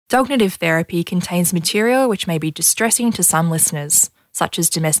Dognitive therapy contains material which may be distressing to some listeners, such as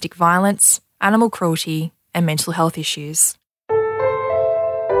domestic violence, animal cruelty, and mental health issues.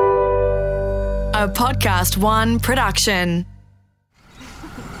 A Podcast One production.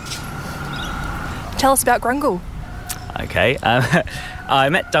 Tell us about Grungle. Okay, I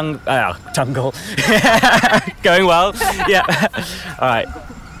met Dungle. Going well. Yeah. All right.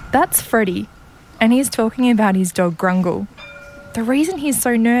 That's Freddie, and he's talking about his dog Grungle. The reason he's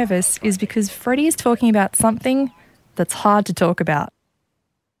so nervous is because Freddie is talking about something that's hard to talk about.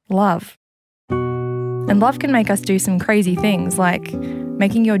 Love. And love can make us do some crazy things, like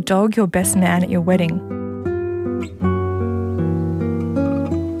making your dog your best man at your wedding.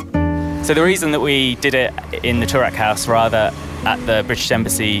 So the reason that we did it in the Toorak House rather at the British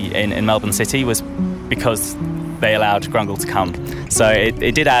Embassy in Melbourne City was because they allowed Grungle to come. So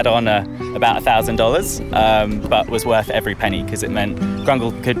it did add on about $1,000, but was worth every penny because it meant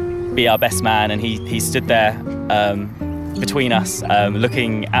Grungle could be our best man, and he stood there between us,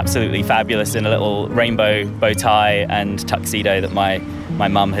 looking absolutely fabulous in a little rainbow bow tie and tuxedo that my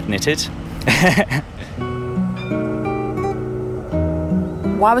mum had knitted.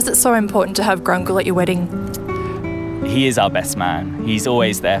 Why was it so important to have Grungle at your wedding? He is our best man. He's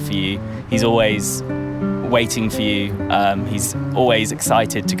always there for you. He's always waiting for you. He's always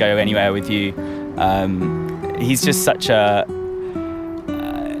excited to go anywhere with you. He's just such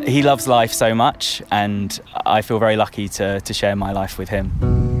he loves life so much, and I feel very lucky to share my life with him.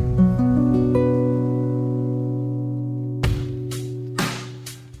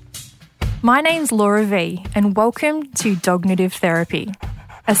 My name's Laura V, and welcome to Dognitive Therapy,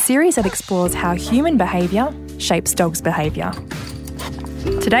 a series that explores how human behaviour shapes dogs' behaviour.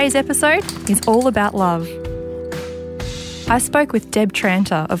 Today's episode is all about love. I spoke with Deb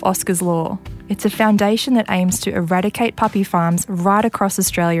Tranter of Oscar's Law. It's a foundation that aims to eradicate puppy farms right across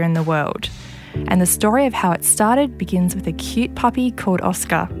Australia and the world. And the story of how it started begins with a cute puppy called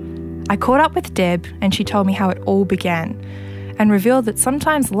Oscar. I caught up with Deb and she told me how it all began and revealed that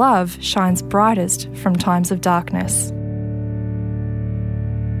sometimes love shines brightest from times of darkness.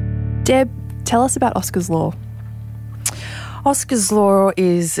 Deb, tell us about Oscar's Law. Oscar's Law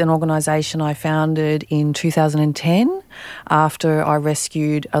is an organisation I founded in 2010 after I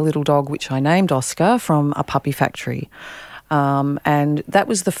rescued a little dog which I named Oscar from a puppy factory. And that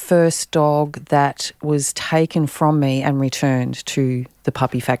was the first dog that was taken from me and returned to the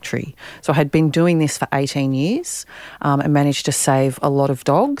puppy factory. So I had been doing this for 18 years and managed to save a lot of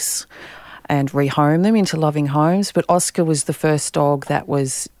dogs and rehome them into loving homes. But Oscar was the first dog that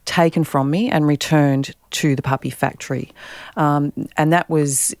was taken from me and returned to the puppy factory. And that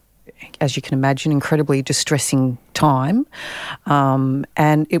was, as you can imagine, incredibly distressing time.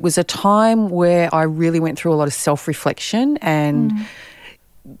 And it was a time where I really went through a lot of self-reflection and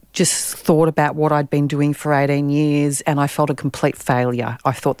just thought about what I'd been doing for 18 years, and I felt a complete failure.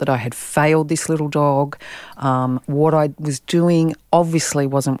 I thought that I had failed this little dog. What I was doing obviously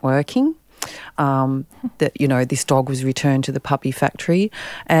wasn't working. This dog was returned to the puppy factory,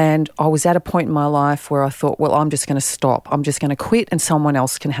 and I was at a point in my life where I thought, well, I'm just going to stop. I'm just going to quit and someone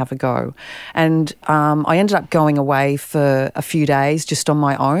else can have a go. And I ended up going away for a few days just on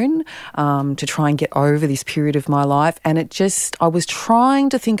my own to try and get over this period of my life. And I was trying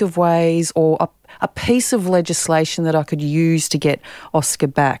to think of ways or a piece of legislation that I could use to get Oscar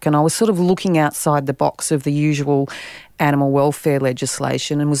back. And I was sort of looking outside the box of the usual animal welfare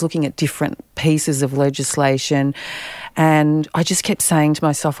legislation and was looking at different pieces of legislation. And I just kept saying to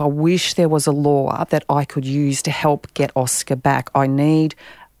myself, I wish there was a law that I could use to help get Oscar back. I need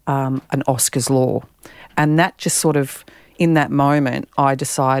an Oscar's Law. And that just sort of, in that moment, I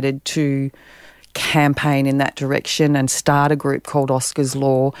decided to campaign in that direction and start a group called Oscar's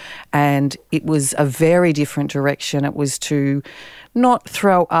Law. And it was a very different direction. It was to not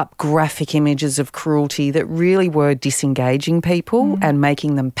throw up graphic images of cruelty that really were disengaging people and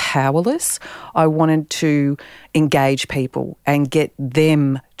making them powerless. I wanted to engage people and get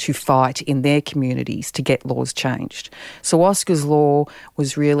them to fight in their communities to get laws changed. So Oscar's Law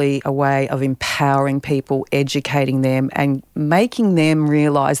was really a way of empowering people, educating them and making them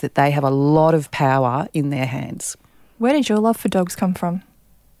realise that they have a lot of power in their hands. Where did your love for dogs come from?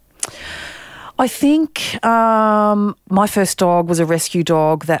 I think my first dog was a rescue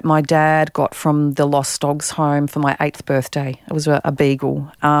dog that my dad got from the Lost Dogs Home for my 8th birthday. It was a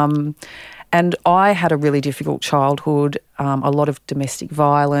beagle. And I had a really difficult childhood, a lot of domestic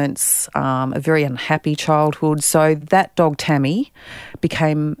violence, a very unhappy childhood. So that dog, Tammy,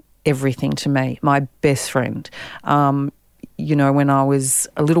 became everything to me, my best friend. when I was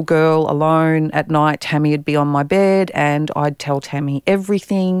a little girl alone at night, Tammy would be on my bed and I'd tell Tammy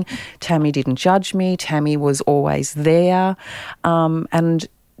everything. Tammy didn't judge me. Tammy was always there. And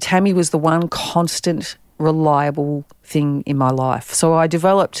Tammy was the one constant, reliable thing in my life. So I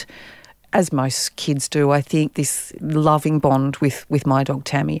developed, as most kids do, I think, this loving bond with my dog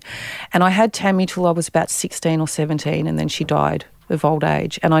Tammy. And I had Tammy till I was about 16 or 17, and then she died of old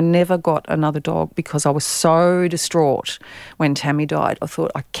age. And I never got another dog because I was so distraught when Tammy died. I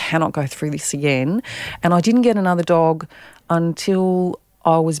thought, I cannot go through this again. And I didn't get another dog until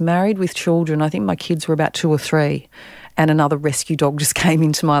I was married with children. I think my kids were about 2 or 3, and another rescue dog just came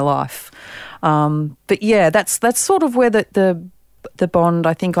into my life. But yeah, that's sort of where the bond,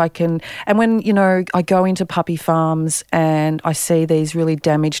 I think I can. And when, I go into puppy farms and I see these really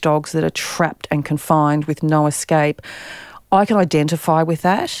damaged dogs that are trapped and confined with no escape, I can identify with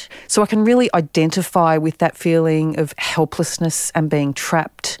that. So I can really identify with that feeling of helplessness and being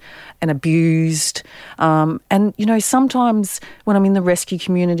trapped and abused. And, sometimes when I'm in the rescue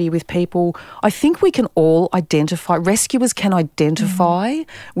community with people, I think we can all identify, rescuers can identify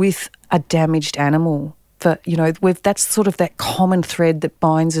with a damaged animal. But, that's sort of that common thread that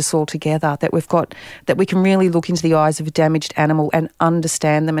binds us all together, that we've got, that we can really look into the eyes of a damaged animal and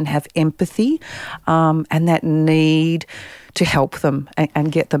understand them and have empathy, and that need to help them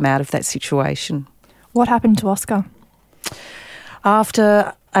and get them out of that situation. What happened to Oscar?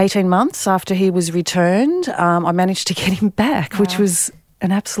 After 18 months after he was returned, I managed to get him back, which was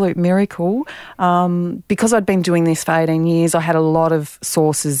an absolute miracle. Because I'd been doing this for 18 years, I had a lot of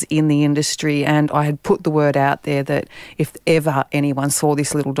sources in the industry, and I had put the word out there that if ever anyone saw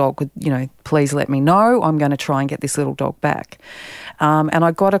this little dog, please let me know. I'm going to try and get this little dog back. And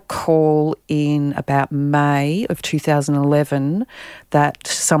I got a call in about May of 2011 that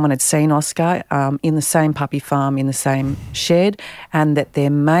someone had seen Oscar in the same puppy farm, in the same shed, and that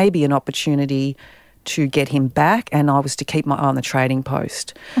there may be an opportunity to get him back, and I was to keep my eye on the Trading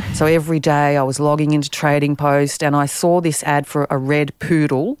Post. So every day I was logging into Trading Post and I saw this ad for a red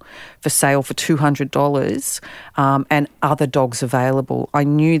poodle for sale for $200 and other dogs available. I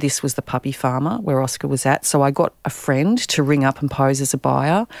knew this was the puppy farmer where Oscar was at, so I got a friend to ring up and pose as a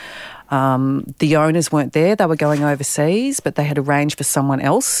buyer. The owners weren't there. They were going overseas, but they had arranged for someone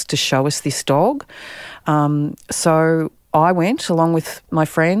else to show us this dog. So I went along with my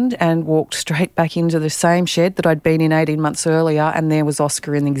friend and walked straight back into the same shed that I'd been in 18 months earlier, and there was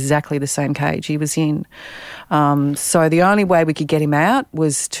Oscar in exactly the same cage he was in. So the only way we could get him out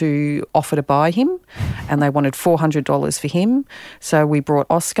was to offer to buy him, and they wanted $400 for him. So we brought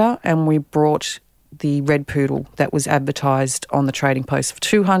Oscar and we brought the red poodle that was advertised on the Trading Post for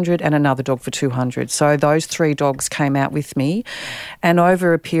 $200 and another dog for $200. So those 3 dogs came out with me, and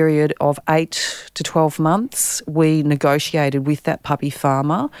over a period of 8 to 12 months, we negotiated with that puppy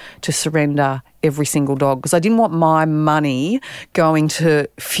farmer to surrender every single dog, because I didn't want my money going to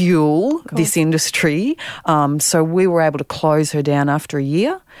fuel this industry. So we were able to close her down after a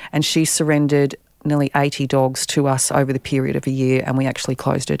year, and she surrendered nearly 80 dogs to us over the period of a year, and we actually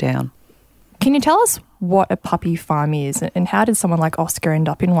closed her down. Can you tell us what a puppy farm is, and how did someone like Oscar end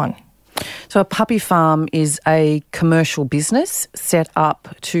up in one? So a puppy farm is a commercial business set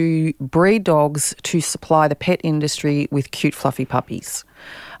up to breed dogs to supply the pet industry with cute, fluffy puppies.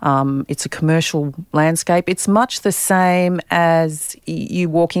 It's a commercial landscape. It's much the same as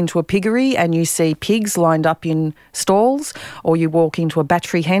you walk into a piggery and you see pigs lined up in stalls, or you walk into a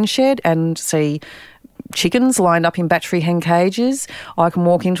battery hen shed and see chickens lined up in battery hen cages. I can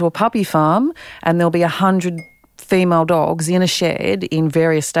walk into a puppy farm and there'll be 100 female dogs in a shed in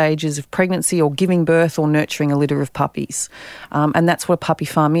various stages of pregnancy or giving birth or nurturing a litter of puppies. And that's what a puppy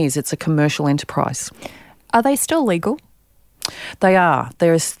farm is. It's a commercial enterprise. Are they still legal? They are.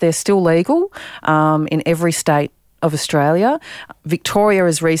 They're still legal in every state of Australia. Victoria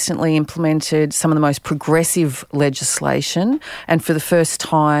has recently implemented some of the most progressive legislation, and for the first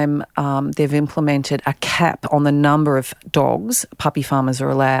time they've implemented a cap on the number of dogs puppy farmers are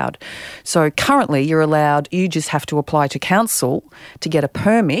allowed. So currently you just have to apply to council to get a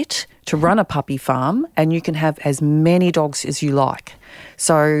permit to run a puppy farm, and you can have as many dogs as you like.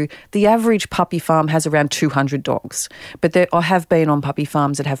 So the average puppy farm has around 200 dogs, but I have been on puppy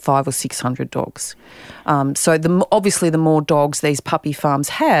farms that have 500 or 600 dogs. So obviously the more dogs these puppy farms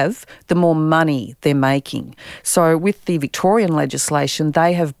have, the more money they're making. So with the Victorian legislation,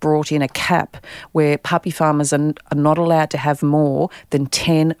 they have brought in a cap where puppy farmers are not allowed to have more than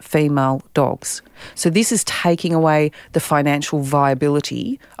 10 female dogs. So this is taking away the financial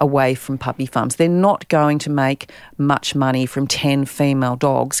viability away from puppy farms. They're not going to make much money from 10 female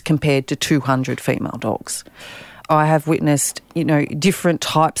dogs compared to 200 female dogs. I have witnessed, different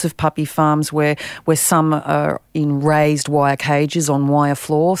types of puppy farms where some are in raised wire cages on wire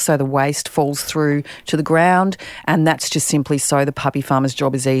floor, so the waste falls through to the ground, and that's just simply so the puppy farmer's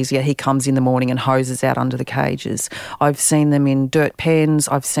job is easier. He comes in the morning and hoses out under the cages. I've seen them in dirt pens.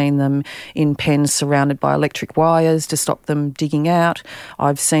 I've seen them in pens surrounded by electric wires to stop them digging out.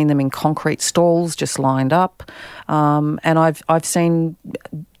 I've seen them in concrete stalls just lined up, and I've seen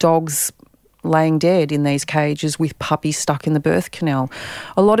dogs laying dead in these cages with puppies stuck in the birth canal.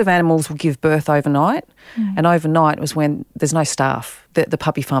 A lot of animals will give birth overnight, and overnight was when there's no staff. The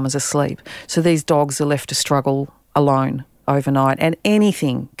puppy farmer's asleep. So these dogs are left to struggle alone overnight, and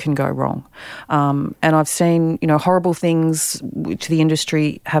anything can go wrong. And I've seen, horrible things which the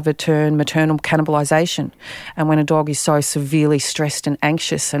industry have a term maternal cannibalisation. And when a dog is so severely stressed and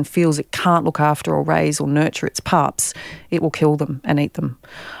anxious and feels it can't look after or raise or nurture its pups, it will kill them and eat them.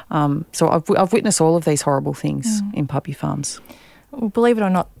 So I've witnessed all of these horrible things in puppy farms. Well, believe it or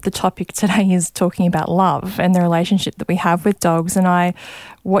not, the topic today is talking about love and the relationship that we have with dogs. And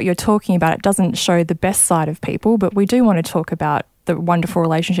what you're talking about, it doesn't show the best side of people, but we do want to talk about the wonderful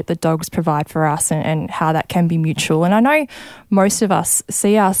relationship that dogs provide for us and how that can be mutual. And I know most of us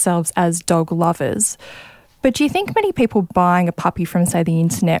see ourselves as dog lovers, but do you think many people buying a puppy from, say, the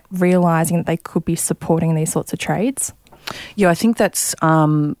internet, realising that they could be supporting these sorts of trades? Yeah, I think that's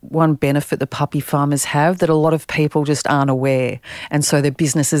one benefit the puppy farmers have, that a lot of people just aren't aware, and so their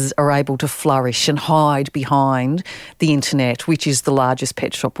businesses are able to flourish and hide behind the internet, which is the largest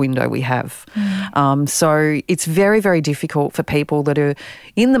pet shop window we have. So it's very, very difficult for people that are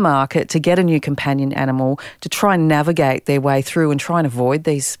in the market to get a new companion animal to try and navigate their way through and try and avoid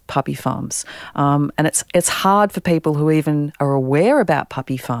these puppy farms. And it's hard for people who even are aware about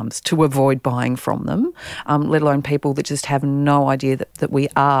puppy farms to avoid buying from them, let alone people that just have no idea that we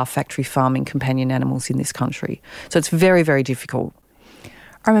are factory farming companion animals in this country. So it's very, very difficult.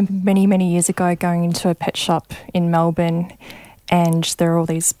 I remember many, many years ago going into a pet shop in Melbourne, and there are all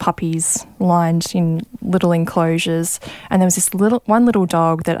these puppies lined in little enclosures, and there was this one little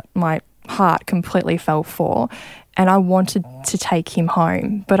dog that my heart completely fell for, and I wanted to take him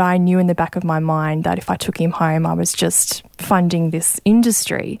home, but I knew in the back of my mind that if I took him home, I was just funding this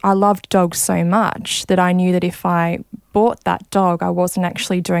industry. I loved dogs so much that I knew that if I bought that dog, I wasn't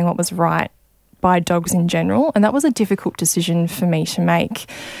actually doing what was right by dogs in general, and that was a difficult decision for me to make.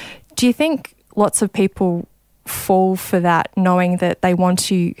 Do you think lots of people fall for that, knowing that they want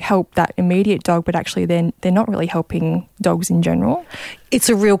to help that immediate dog, but actually they're not really helping dogs in general? It's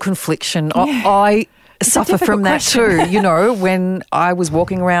a real confliction. Yeah. I suffer from that too. When I was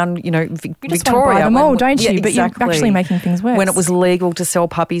walking around, you just Victoria. Want to buy them all, don't you? Yeah, but exactly. You're actually making things worse. When it was legal to sell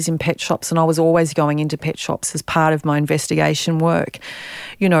puppies in pet shops, and I was always going into pet shops as part of my investigation work.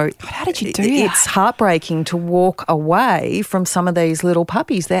 God, how did you do that? It's heartbreaking to walk away from some of these little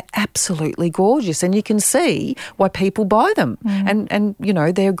puppies. They're absolutely gorgeous, and you can see why people buy them. And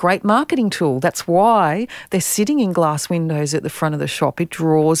they're a great marketing tool. That's why they're sitting in glass windows at the front of the shop. It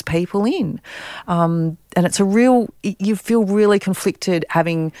draws people in. And it's you feel really conflicted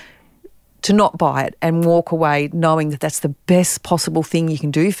having to not buy it and walk away knowing that that's the best possible thing you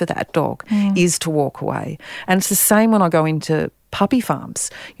can do for that dog is to walk away. And it's the same when I go into puppy farms.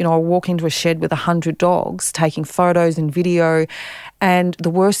 I walk into a shed with 100 dogs taking photos and video, and the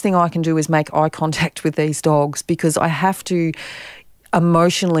worst thing I can do is make eye contact with these dogs because I have to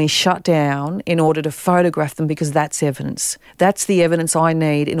emotionally shut down in order to photograph them, because that's evidence. That's the evidence I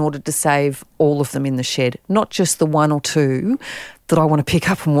need in order to save all of them in the shed, not just the one or two that I want to pick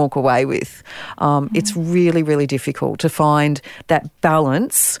up and walk away with. It's really, really difficult to find that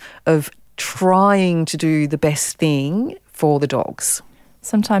balance of trying to do the best thing for the dogs.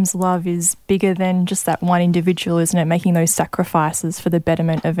 Sometimes love is bigger than just that one individual, isn't it? Making those sacrifices for the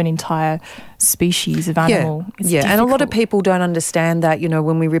betterment of an entire species of animal. Yeah, and a lot of people don't understand that.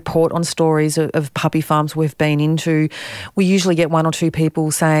 When we report on stories of puppy farms we've been into, we usually get one or two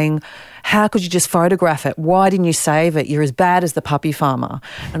people saying, how could you just photograph it? Why didn't you save it? You're as bad as the puppy farmer.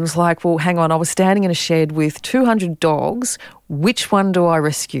 And it's like, well, hang on, I was standing in a shed with 200 dogs. Which one do I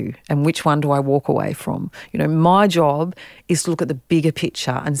rescue and which one do I walk away from? My job is to look at the bigger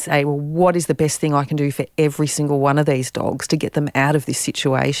picture and say, well, what is the best thing I can do for every single one of these dogs to get them out of this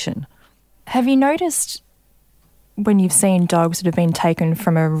situation? Have you noticed when you've seen dogs that have been taken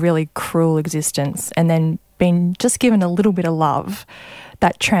from a really cruel existence and then been just given a little bit of love,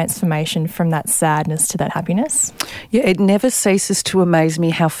 that transformation from that sadness to that happiness? Yeah, it never ceases to amaze me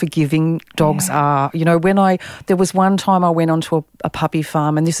how forgiving dogs are. You know, there was one time I went onto a puppy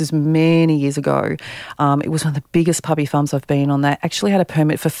farm, and this is many years ago. It was one of the biggest puppy farms I've been on. They actually had a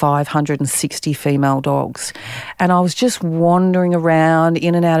permit for 560 female dogs. And I was just wandering around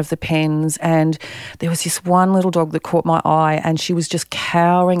in and out of the pens, and there was this one little dog that caught my eye, and she was just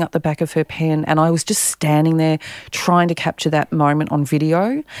cowering up the back of her pen, and I was just standing there trying to capture that moment on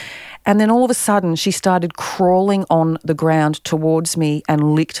video. And then all of a sudden she started crawling on the ground towards me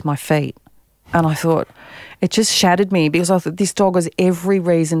and licked my feet. And I thought, it just shattered me, because I thought this dog has every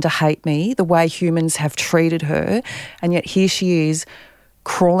reason to hate me, the way humans have treated her, and yet here she is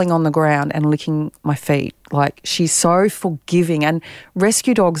crawling on the ground and licking my feet. Like, she's so forgiving, and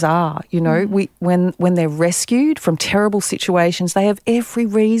rescue dogs are, you know, when they're rescued from terrible situations, they have every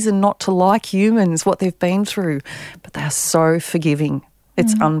reason not to like humans, what they've been through, but they are so forgiving.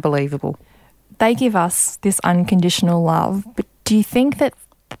 It's unbelievable. They give us this unconditional love, but do you think that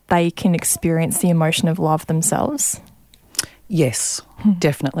they can experience the emotion of love themselves? Yes,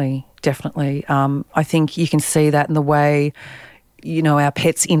 definitely. I think you can see that in the way, you know, our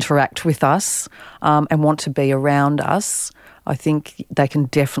pets interact with us and want to be around us. I think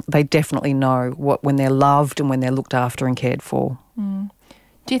they definitely know when they're loved and when they're looked after and cared for.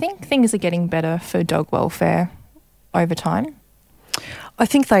 Do you think things are getting better for dog welfare over time? I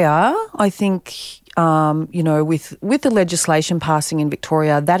think they are. I think, you know, with the legislation passing in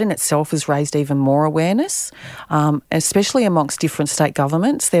Victoria, that in itself has raised even more awareness, especially amongst different state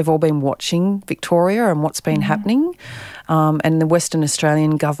governments. They've all been watching Victoria and what's been happening. And the Western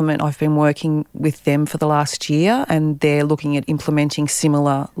Australian government, I've been working with them for the last year, and they're looking at implementing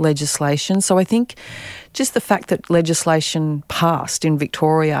similar legislation. So I think just the fact that legislation passed in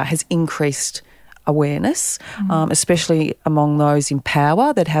Victoria has increased awareness, especially among those in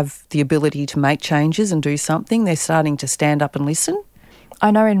power that have the ability to make changes and do something. They're starting to stand up and listen.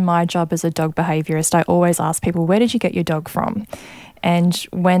 I know in my job as a dog behaviourist, I always ask people, where did you get your dog from? And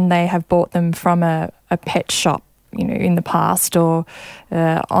when they have bought them from a pet shop, you know, in the past or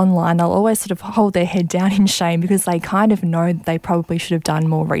online, they'll always sort of hold their head down in shame, because they kind of know that they probably should have done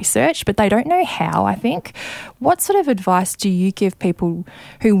more research, but they don't know how, I think. What sort of advice do you give people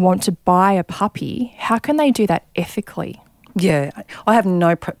who want to buy a puppy? How can they do that ethically? Yeah, I have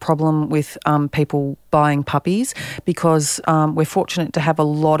no problem with people buying puppies, because we're fortunate to have a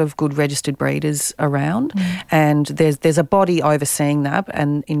lot of good registered breeders around, and there's a body overseeing that,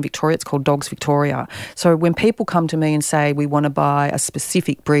 and in Victoria it's called Dogs Victoria. So when people come to me and say we want to buy a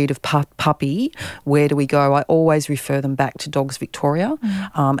specific breed of puppy, where do we go? I always refer them back to Dogs Victoria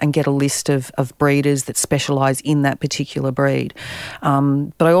and get a list of breeders that specialise in that particular breed.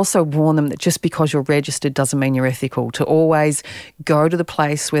 But I also warn them that just because you're registered doesn't mean you're ethical. To always go to the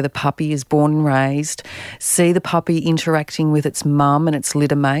place where the puppy is born and raised, see the puppy interacting with its mum and its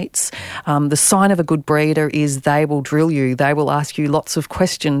litter mates. The sign of a good breeder is they will drill you. They will ask you lots of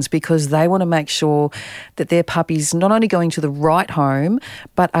questions, because they want to make sure that their puppy's not only going to the right home,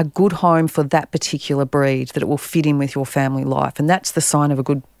 but a good home for that particular breed, that it will fit in with your family life. And that's the sign of a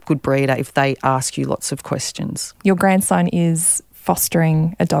good breeder, if they ask you lots of questions. Your grandson is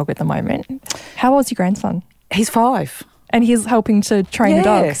fostering a dog at the moment. How old's your grandson? He's 5. And he's helping to train the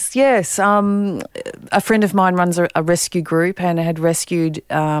dogs? Yes. A friend of mine runs a rescue group and had rescued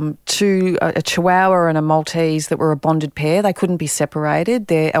two, a Chihuahua and a Maltese that were a bonded pair. They couldn't be separated.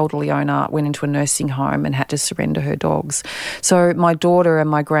 Their elderly owner went into a nursing home and had to surrender her dogs. So my daughter and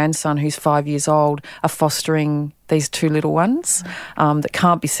my grandson, who's 5 years old, are fostering these two little ones that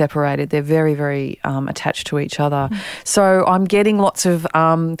can't be separated. They're very, very attached to each other. So I'm getting lots of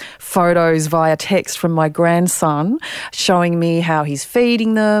photos via text from my grandson showing me how he's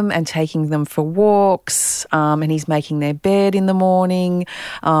feeding them and taking them for walks, and he's making their bed in the morning.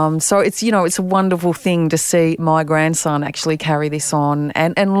 So it's, you know, it's a wonderful thing to see my grandson actually carry this on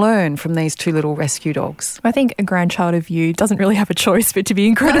and learn from these two little rescue dogs. I think a grandchild of you doesn't really have a choice but to be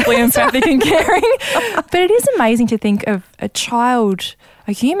incredibly empathic and caring. But it is amazing to think of a child,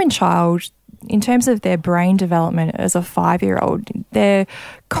 a human child, in terms of their brain development as a 5-year-old. Their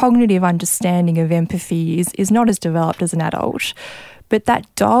cognitive understanding of empathy is not as developed as an adult. But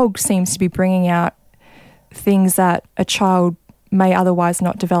that dog seems to be bringing out things that a child may otherwise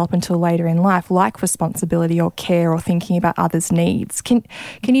not develop until later in life, like responsibility or care or thinking about others' needs. Can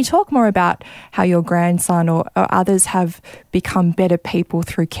you talk more about how your grandson or others have become better people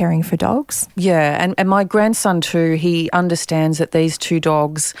through caring for dogs? Yeah, and my grandson too, he understands that these two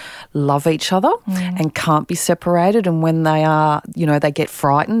dogs love each other and can't be separated, and when they are, they get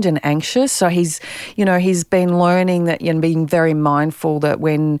frightened and anxious. So he's been learning that, being very mindful that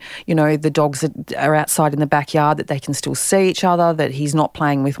when, the dogs are outside in the backyard, that they can still see each other, that he's not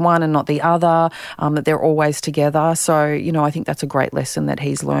playing with one and not the other, that they're always together. So, I think that's a great lesson that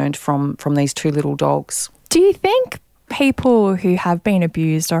he's learned from these two little dogs. Do you think people who have been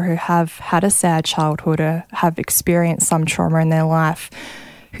abused or who have had a sad childhood or have experienced some trauma in their life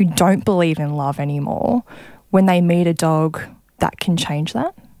who don't believe in love anymore, when they meet a dog, that can change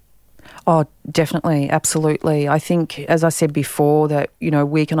that? Oh, definitely, absolutely. I think, as I said before, that,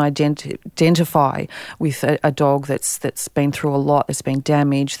 we can identify with a dog that's been through a lot, that's been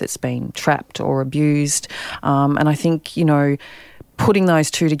damaged, that's been trapped or abused. And I think, putting those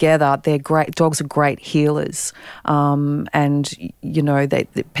two together, they're great. Dogs are great healers, and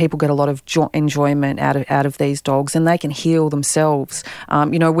people get a lot of enjoyment out of these dogs, and they can heal themselves.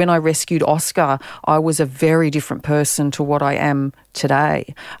 When I rescued Oscar, I was a very different person to what I am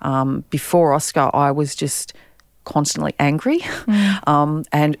today. Before Oscar, I was just constantly angry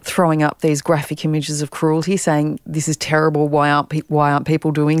and throwing up these graphic images of cruelty, saying this is terrible, why aren't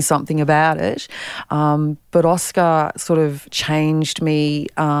people doing something about it? But Oscar sort of changed me.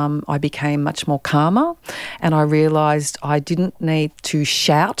 I became much more calmer, and I realised I didn't need to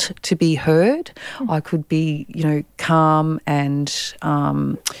shout to be heard. I could be, calm and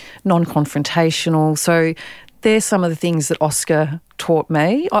non-confrontational. So there's some of the things that Oscar taught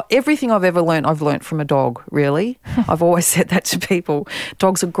me. Everything I've ever learned, I've learned from a dog, really. I've always said that to people.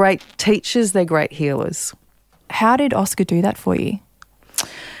 Dogs are great teachers, they're great healers. How did Oscar do that for you?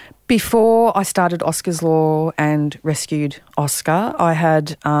 Before I started Oscar's Law and rescued Oscar,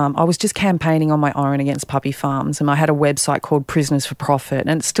 I was just campaigning on my own against puppy farms, and I had a website called Prisoners for Profit,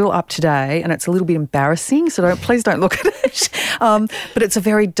 and it's still up today, and it's a little bit embarrassing, so please don't look at it. But it's a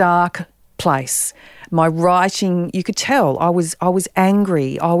very dark place. My writing, you could tell, I was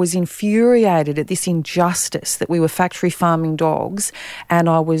angry. I was infuriated at this injustice that we were factory farming dogs, and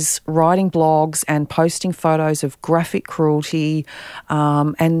I was writing blogs and posting photos of graphic cruelty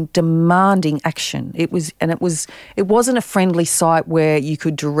and demanding action. It wasn't a friendly site where you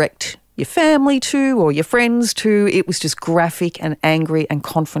could direct your family to or your friends to. It was just graphic and angry and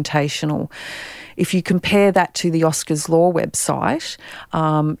confrontational. If you compare that to the Oscar's Law website,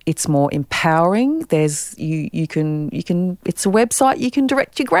 it's more empowering. There's you can it's a website you can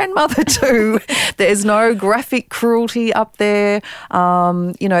direct your grandmother to. There's no graphic cruelty up there.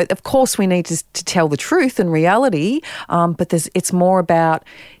 Of course we need to tell the truth and reality, but it's more about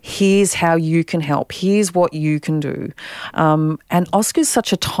here's how you can help. Here's what you can do. And Oscar's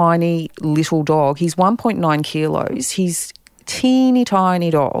such a tiny little dog. He's 1.9 kilos. He's teeny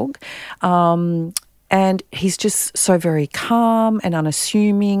tiny dog, and he's just so very calm and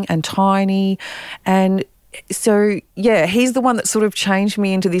unassuming and tiny, and so he's the one that sort of changed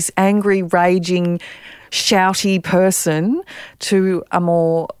me into this angry, raging, shouty person to a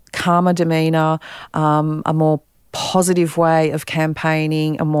more calmer demeanour, a more positive way of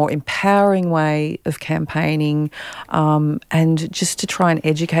campaigning, a more empowering way of campaigning, and just to try and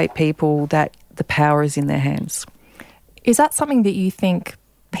educate people that the power is in their hands. Is that something that you think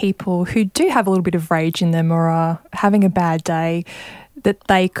people who do have a little bit of rage in them or are having a bad day, that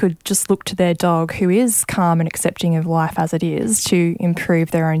they could just look to their dog who is calm and accepting of life as it is to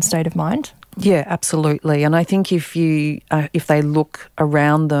improve their own state of mind? Yeah, absolutely. And I think if they look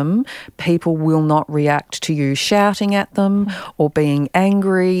around them, people will not react to you shouting at them or being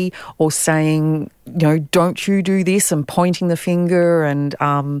angry or saying, don't you do this, and pointing the finger and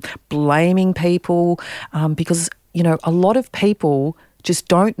blaming people, because a lot of people just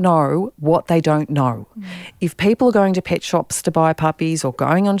don't know what they don't know. If people are going to pet shops to buy puppies or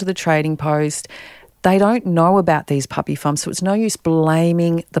going onto the Trading Post, they don't know about these puppy farms, so it's no use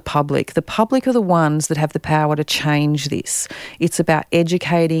blaming the public. The public are the ones that have the power to change this. It's about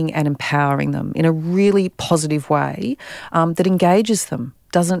educating and empowering them in a really positive way that engages them,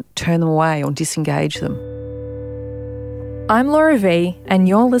 doesn't turn them away or disengage them. I'm Laura V, and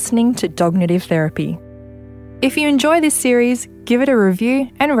you're listening to Dognitive Therapy. If you enjoy this series, give it a review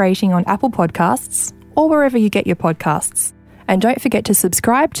and rating on Apple Podcasts or wherever you get your podcasts. And don't forget to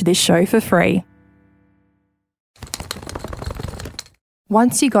subscribe to this show for free.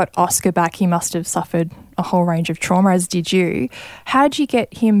 Once you got Oscar back, he must have suffered a whole range of trauma, as did you. How did you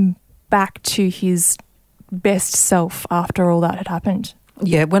get him back to his best self after all that had happened?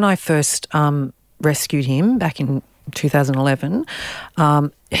 Yeah, when I first rescued him back in 2011,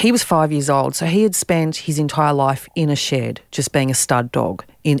 he was 5 years old, so he had spent his entire life in a shed, just being a stud dog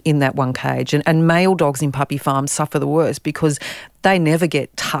in that one cage. And male dogs in puppy farms suffer the worst because they never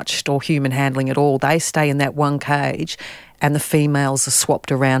get touched or human handling at all. They stay in that one cage and the females are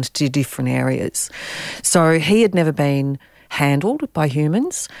swapped around to different areas. So he had never been handled by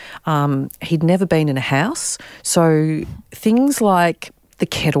humans. He'd never been in a house. So things like the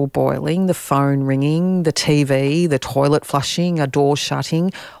kettle boiling, the phone ringing, the TV, the toilet flushing, a door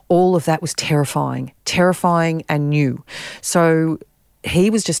shutting, all of that was terrifying and new. So he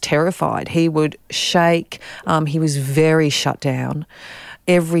was just terrified. He would shake. He was very shut down.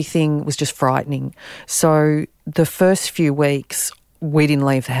 Everything was just frightening. So the first few weeks, we didn't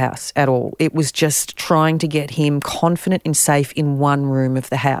leave the house at all. It was just trying to get him confident and safe in one room of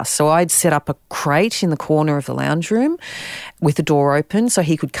the house. So I'd set up a crate in the corner of the lounge room with the door open so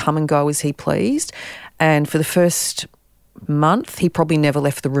he could come and go as he pleased. And for the first month, he probably never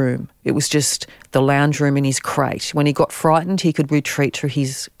left the room. It was just the lounge room in his crate. When he got frightened, he could retreat to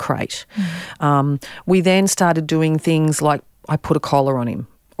his crate. We then started doing things like I put a collar on him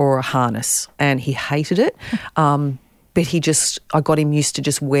or a harness, and he hated it. But I got him used to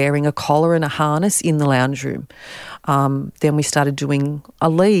just wearing a collar and a harness in the lounge room. Then we started doing a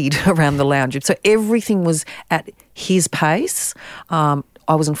lead around the lounge room. So everything was at his pace.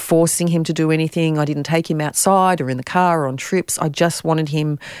 I wasn't forcing him to do anything. I didn't take him outside or in the car or on trips. I just wanted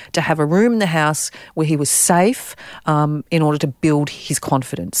him to have a room in the house where he was safe in order to build his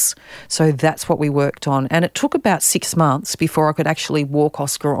confidence. So that's what we worked on. And it took about 6 months before I could actually walk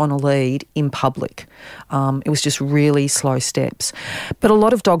Oscar on a lead in public. It was just really slow steps. But a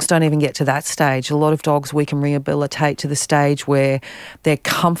lot of dogs don't even get to that stage. A lot of dogs we can rehabilitate to the stage where they're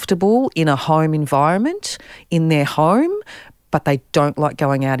comfortable in a home environment, in their home, but they don't like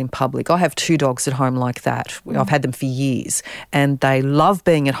going out in public. I have 2 dogs at home like that. I've had them for years, and they love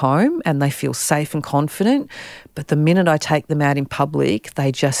being at home and they feel safe and confident. But the minute I take them out in public,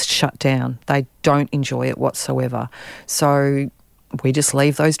 they just shut down. They don't enjoy it whatsoever. So we just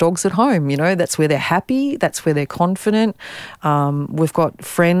leave those dogs at home. You know, that's where they're happy. That's where they're confident. We've got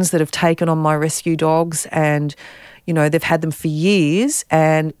friends that have taken on my rescue dogs and, you know, they've had them for years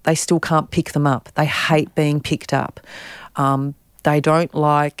and they still can't pick them up. They hate being picked up. They don't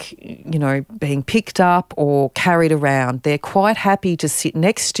like, you know, being picked up or carried around. They're quite happy to sit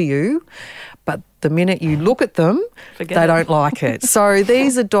next to you, but the minute you look at them, they don't like it. So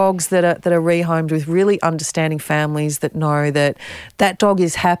these are dogs that are rehomed with really understanding families that know that that dog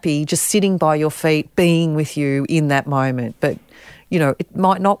is happy just sitting by your feet, being with you in that moment. But, you know, it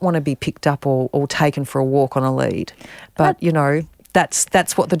might not want to be picked up or taken for a walk on a lead. But, you know,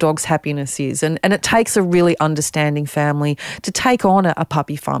 that's what the dog's happiness is. And it takes a really understanding family to take on a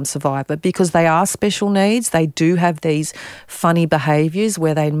puppy farm survivor because they are special needs. They do have these funny behaviours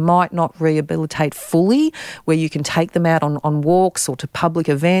where they might not rehabilitate fully, where you can take them out on walks or to public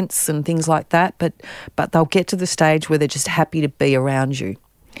events and things like that. But they'll get to the stage where they're just happy to be around you.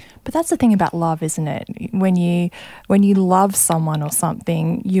 But that's the thing about love, isn't it? When you love someone or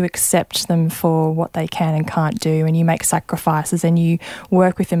something, you accept them for what they can and can't do, and you make sacrifices and you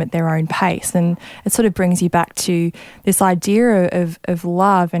work with them at their own pace. And it sort of brings you back to this idea of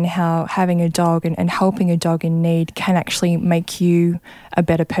love and how having a dog and helping a dog in need can actually make you a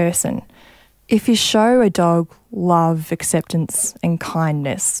better person. If you show a dog love, acceptance and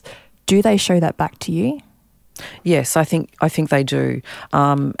kindness, do they show that back to you? Yes, I think they do,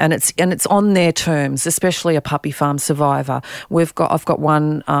 and it's on their terms, especially a puppy farm survivor. I've got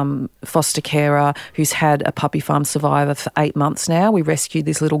one foster carer who's had a puppy farm survivor for 8 months now. We rescued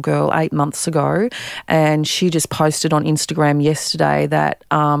this little girl 8 months ago, and she just posted on Instagram yesterday that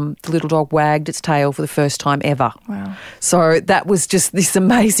the little dog wagged its tail for the first time ever. Wow! So that was just this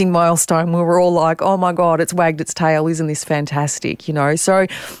amazing milestone. We were all like, "Oh my God, it's wagged its tail! Isn't this fantastic?" You know. So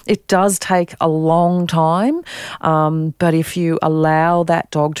it does take a long time. But if you allow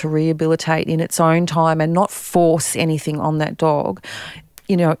that dog to rehabilitate in its own time and not force anything on that dog,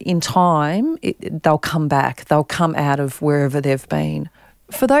 you know, in time, they'll come back. They'll come out of wherever they've been.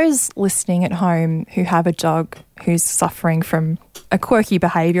 For those listening at home who have a dog who's suffering from a quirky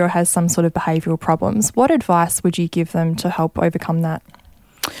behaviour or has some sort of behavioural problems, what advice would you give them to help overcome that?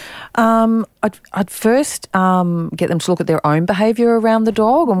 I'd first get them to look at their own behaviour around the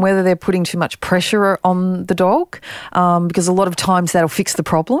dog and whether they're putting too much pressure on the dog, because a lot of times that'll fix the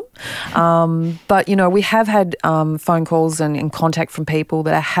problem. But, you know, we have had phone calls and contact from people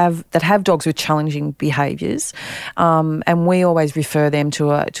that have dogs with challenging behaviours, and we always refer them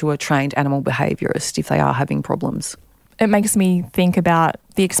to a trained animal behaviourist if they are having problems. It makes me think about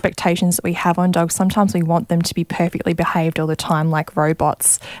the expectations that we have on dogs. Sometimes we want them to be perfectly behaved all the time like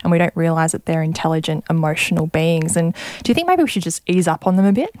robots, and we don't realise that they're intelligent, emotional beings. And do you think maybe we should just ease up on them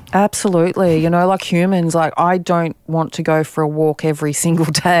a bit? Absolutely. You know, like humans, like I don't want to go for a walk every single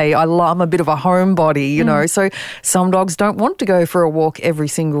day. I'm a bit of a homebody, you know, so some dogs don't want to go for a walk every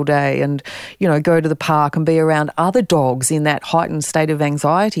single day and, you know, go to the park and be around other dogs in that heightened state of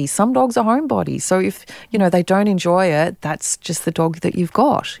anxiety. Some dogs are homebodies. So if, you know, they don't enjoy it, that's just the dog that you've got.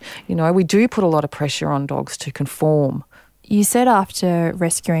 You know, we do put a lot of pressure on dogs to conform. You said after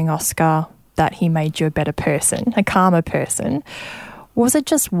rescuing Oscar that he made you a better person, a calmer person. Was it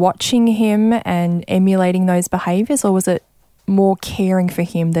just watching him and emulating those behaviours, or was it more caring for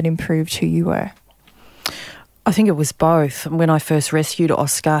him that improved who you were? I think it was both. When I first rescued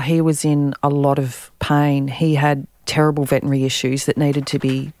Oscar, he was in a lot of pain. He had terrible veterinary issues that needed to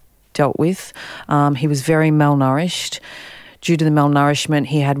be dealt with. He was very malnourished. Due to the malnourishment,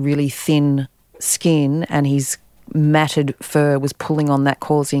 he had really thin skin and his matted fur was pulling on that,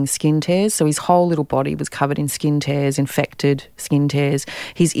 causing skin tears. So his whole little body was covered in skin tears, infected skin tears.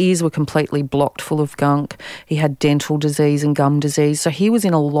 His ears were completely blocked full of gunk. He had dental disease and gum disease. So he was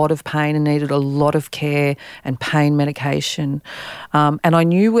in a lot of pain and needed a lot of care and pain medication. And I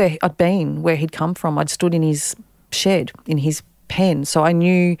knew where I'd been, where he'd come from. I'd stood in his shed, in his pen. So I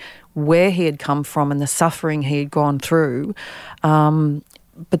knew where he had come from and the suffering he had gone through.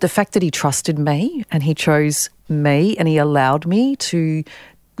 But the fact that he trusted me and he chose me and he allowed me to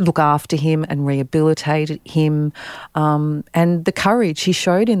look after him and rehabilitate him, and the courage he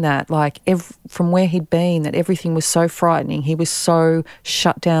showed in that, like from where he'd been, that everything was so frightening, he was so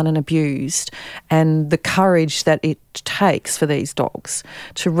shut down and abused, and the courage that it takes for these dogs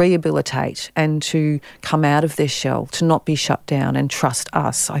to rehabilitate and to come out of their shell, to not be shut down and trust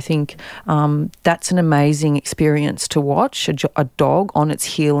us. I think that's an amazing experience to watch, a dog on its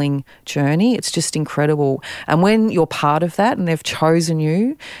healing journey. It's just incredible. And when you're part of that and they've chosen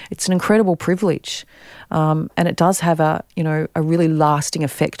you, it's an incredible privilege. And it does have a really lasting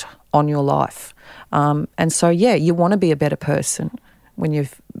effect on your life. And so, yeah, you want to be a better person when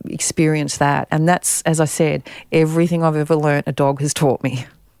you've experienced that. And that's, as I said, everything I've ever learnt a dog has taught me.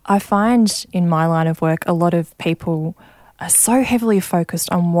 I find in my line of work a lot of people are so heavily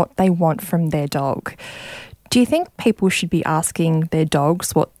focused on what they want from their dog. Do you think people should be asking their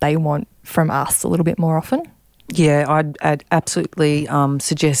dogs what they want from us a little bit more often? Yeah, I'd absolutely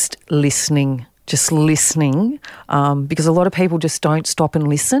suggest listening. Just listening, because a lot of people just don't stop and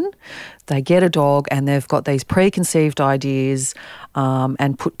listen. They get a dog and they've got these preconceived ideas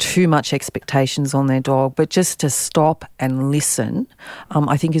and put too much expectations on their dog. But just to stop and listen,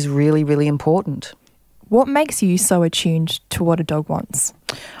 I think is really, really important. What makes you so attuned to what a dog wants?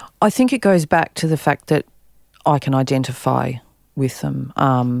 I think it goes back to the fact that I can identify with them,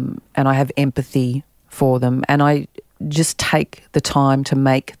 and I have empathy for them, and I just take the time to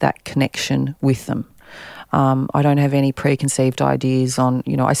make that connection with them. I don't have any preconceived ideas on,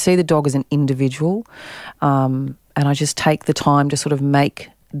 I see the dog as an individual, and I just take the time to sort of make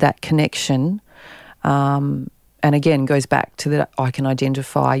that connection. And again, goes back to that I can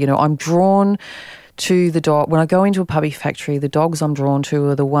identify. I'm drawn to the dog. When I go into a puppy factory, the dogs I'm drawn to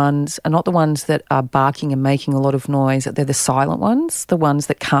are not the ones that are barking and making a lot of noise. They're the silent ones, the ones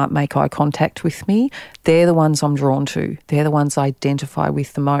that can't make eye contact with me. They're the ones I'm drawn to. They're the ones I identify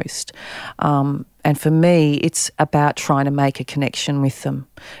with the most. And for me, it's about trying to make a connection with them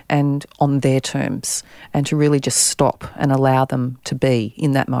and on their terms, and to really just stop and allow them to be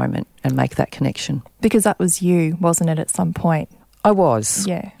in that moment and make that connection. Because that was you, wasn't it, at some point? I was.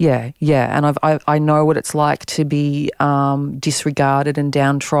 Yeah. And I know what it's like to be disregarded and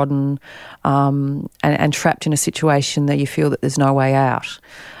downtrodden, and trapped in a situation that you feel that there's no way out.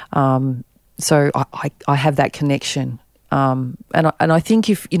 So I have that connection. And I think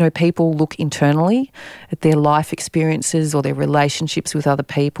if, people look internally at their life experiences or their relationships with other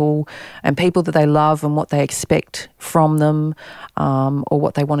people and people that they love and what they expect from them, or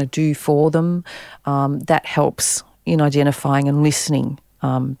what they want to do for them, that helps in identifying and listening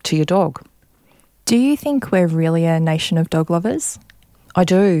to your dog. Do you think we're really a nation of dog lovers? I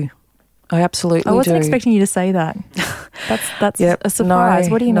do. I absolutely do. I wasn't expecting you to say that. That's a surprise.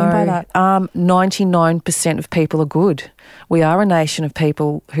 What do you mean by that? 99% of people are good. We are a nation of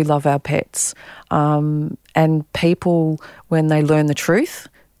people who love our pets. And people, when they learn the truth,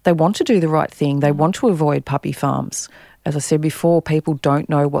 they want to do the right thing. They want to avoid puppy farms. As I said before, people don't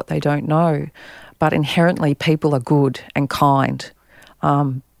know what they don't know. But inherently, people are good and kind.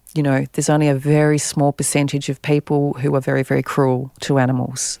 There's only a very small percentage of people who are very, very cruel to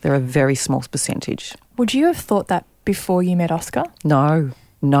animals. They're a very small percentage. Would you have thought that before you met Oscar? No,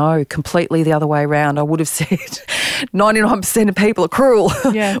 completely the other way around. I would have said 99% of people are cruel.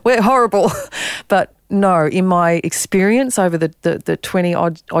 Yeah. We're horrible. But no, in my experience over the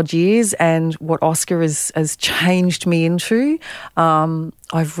 20-odd years and what Oscar has changed me into,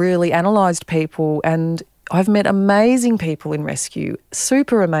 I've really analysed people, and I've met amazing people in rescue,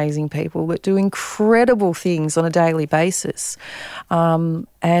 super amazing people that do incredible things on a daily basis.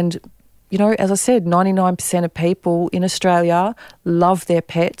 As I said, 99% of people in Australia love their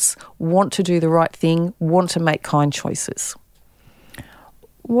pets, want to do the right thing, want to make kind choices.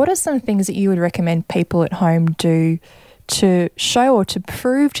 What are some things that you would recommend people at home do to show or to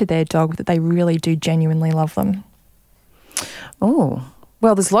prove to their dog that they really do genuinely love them? Oh,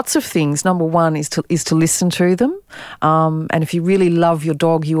 well, there's lots of things. Number one is to listen to them. And if you really love your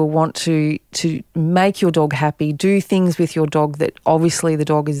dog, you will want to make your dog happy, do things with your dog that obviously the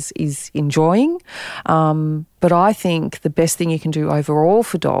dog is enjoying. But I think the best thing you can do overall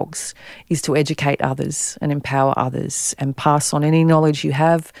for dogs is to educate others and empower others and pass on any knowledge you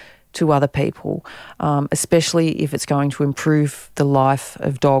have to other people, especially if it's going to improve the life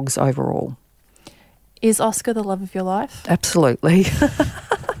of dogs overall. Is Oscar the love of your life? Absolutely.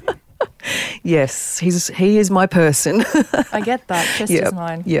 Yes, he is my person. I get that, just as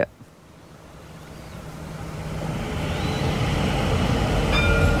mine. Yeah.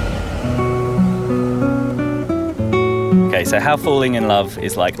 Okay, so how falling in love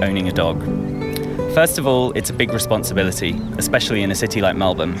is like owning a dog. First of all, it's a big responsibility, especially in a city like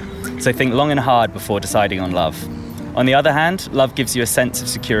Melbourne. So think long and hard before deciding on love. On the other hand, love gives you a sense of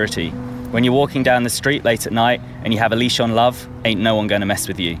security. When you're walking down the street late at night and you have a leash on love, ain't no one going to mess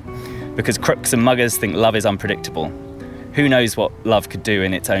with you. Because crooks and muggers think love is unpredictable. Who knows what love could do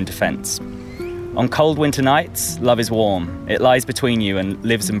in its own defence? On cold winter nights, love is warm. It lies between you and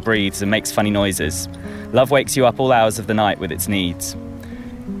lives and breathes and makes funny noises. Love wakes you up all hours of the night with its needs.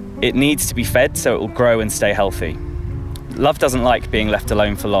 It needs to be fed so it will grow and stay healthy. Love doesn't like being left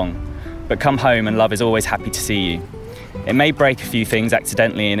alone for long, but come home and love is always happy to see you. It may break a few things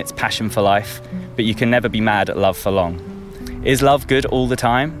accidentally in its passion for life, but you can never be mad at love for long. Is love good all the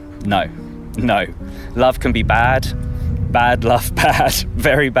time? No. Love can be bad. Bad love, bad.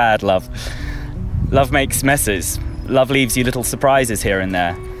 Very bad love. Love makes messes. Love leaves you little surprises here and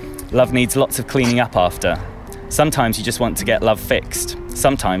there. Love needs lots of cleaning up after. Sometimes you just want to get love fixed.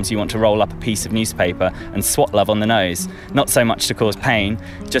 Sometimes you want to roll up a piece of newspaper and swat love on the nose. Not so much to cause pain,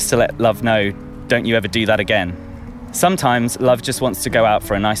 just to let love know, don't you ever do that again. Sometimes love just wants to go out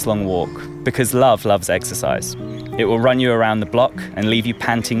for a nice long walk, because love loves exercise. It will run you around the block and leave you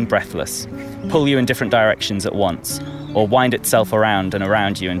panting, breathless, pull you in different directions at once, or wind itself around and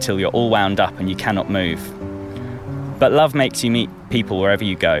around you until you're all wound up and you cannot move. But love makes you meet people wherever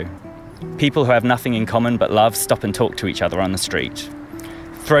you go. People who have nothing in common but love stop and talk to each other on the street.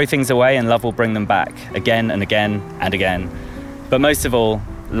 Throw things away and love will bring them back, again and again and again. But most of all,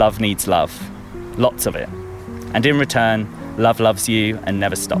 love needs love. Lots of it. And in return, love loves you and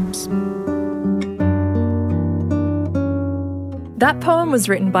never stops. That poem was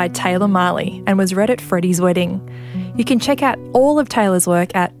written by Taylor Marley and was read at Freddie's wedding. You can check out all of Taylor's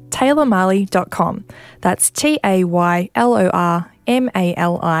work at taylormarley.com. That's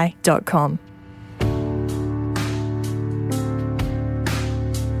TaylorMali.com.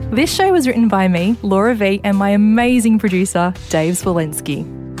 This show was written by me, Laura V, and my amazing producer, Dave Zwolensky.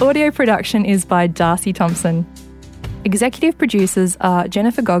 Audio production is by Darcy Thompson. Executive producers are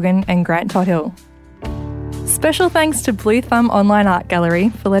Jennifer Goggin and Grant Tothill. Special thanks to Blue Thumb Online Art Gallery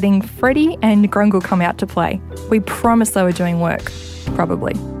for letting Freddie and Grungle come out to play. We promised they were doing work.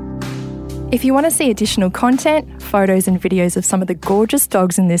 Probably. If you want to see additional content, photos and videos of some of the gorgeous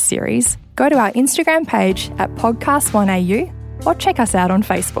dogs in this series, go to our Instagram page at podcast1au or check us out on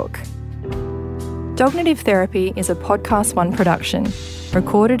Facebook. Dognitive Therapy is a Podcast One production,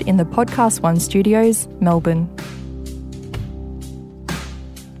 recorded in the Podcast One studios, Melbourne.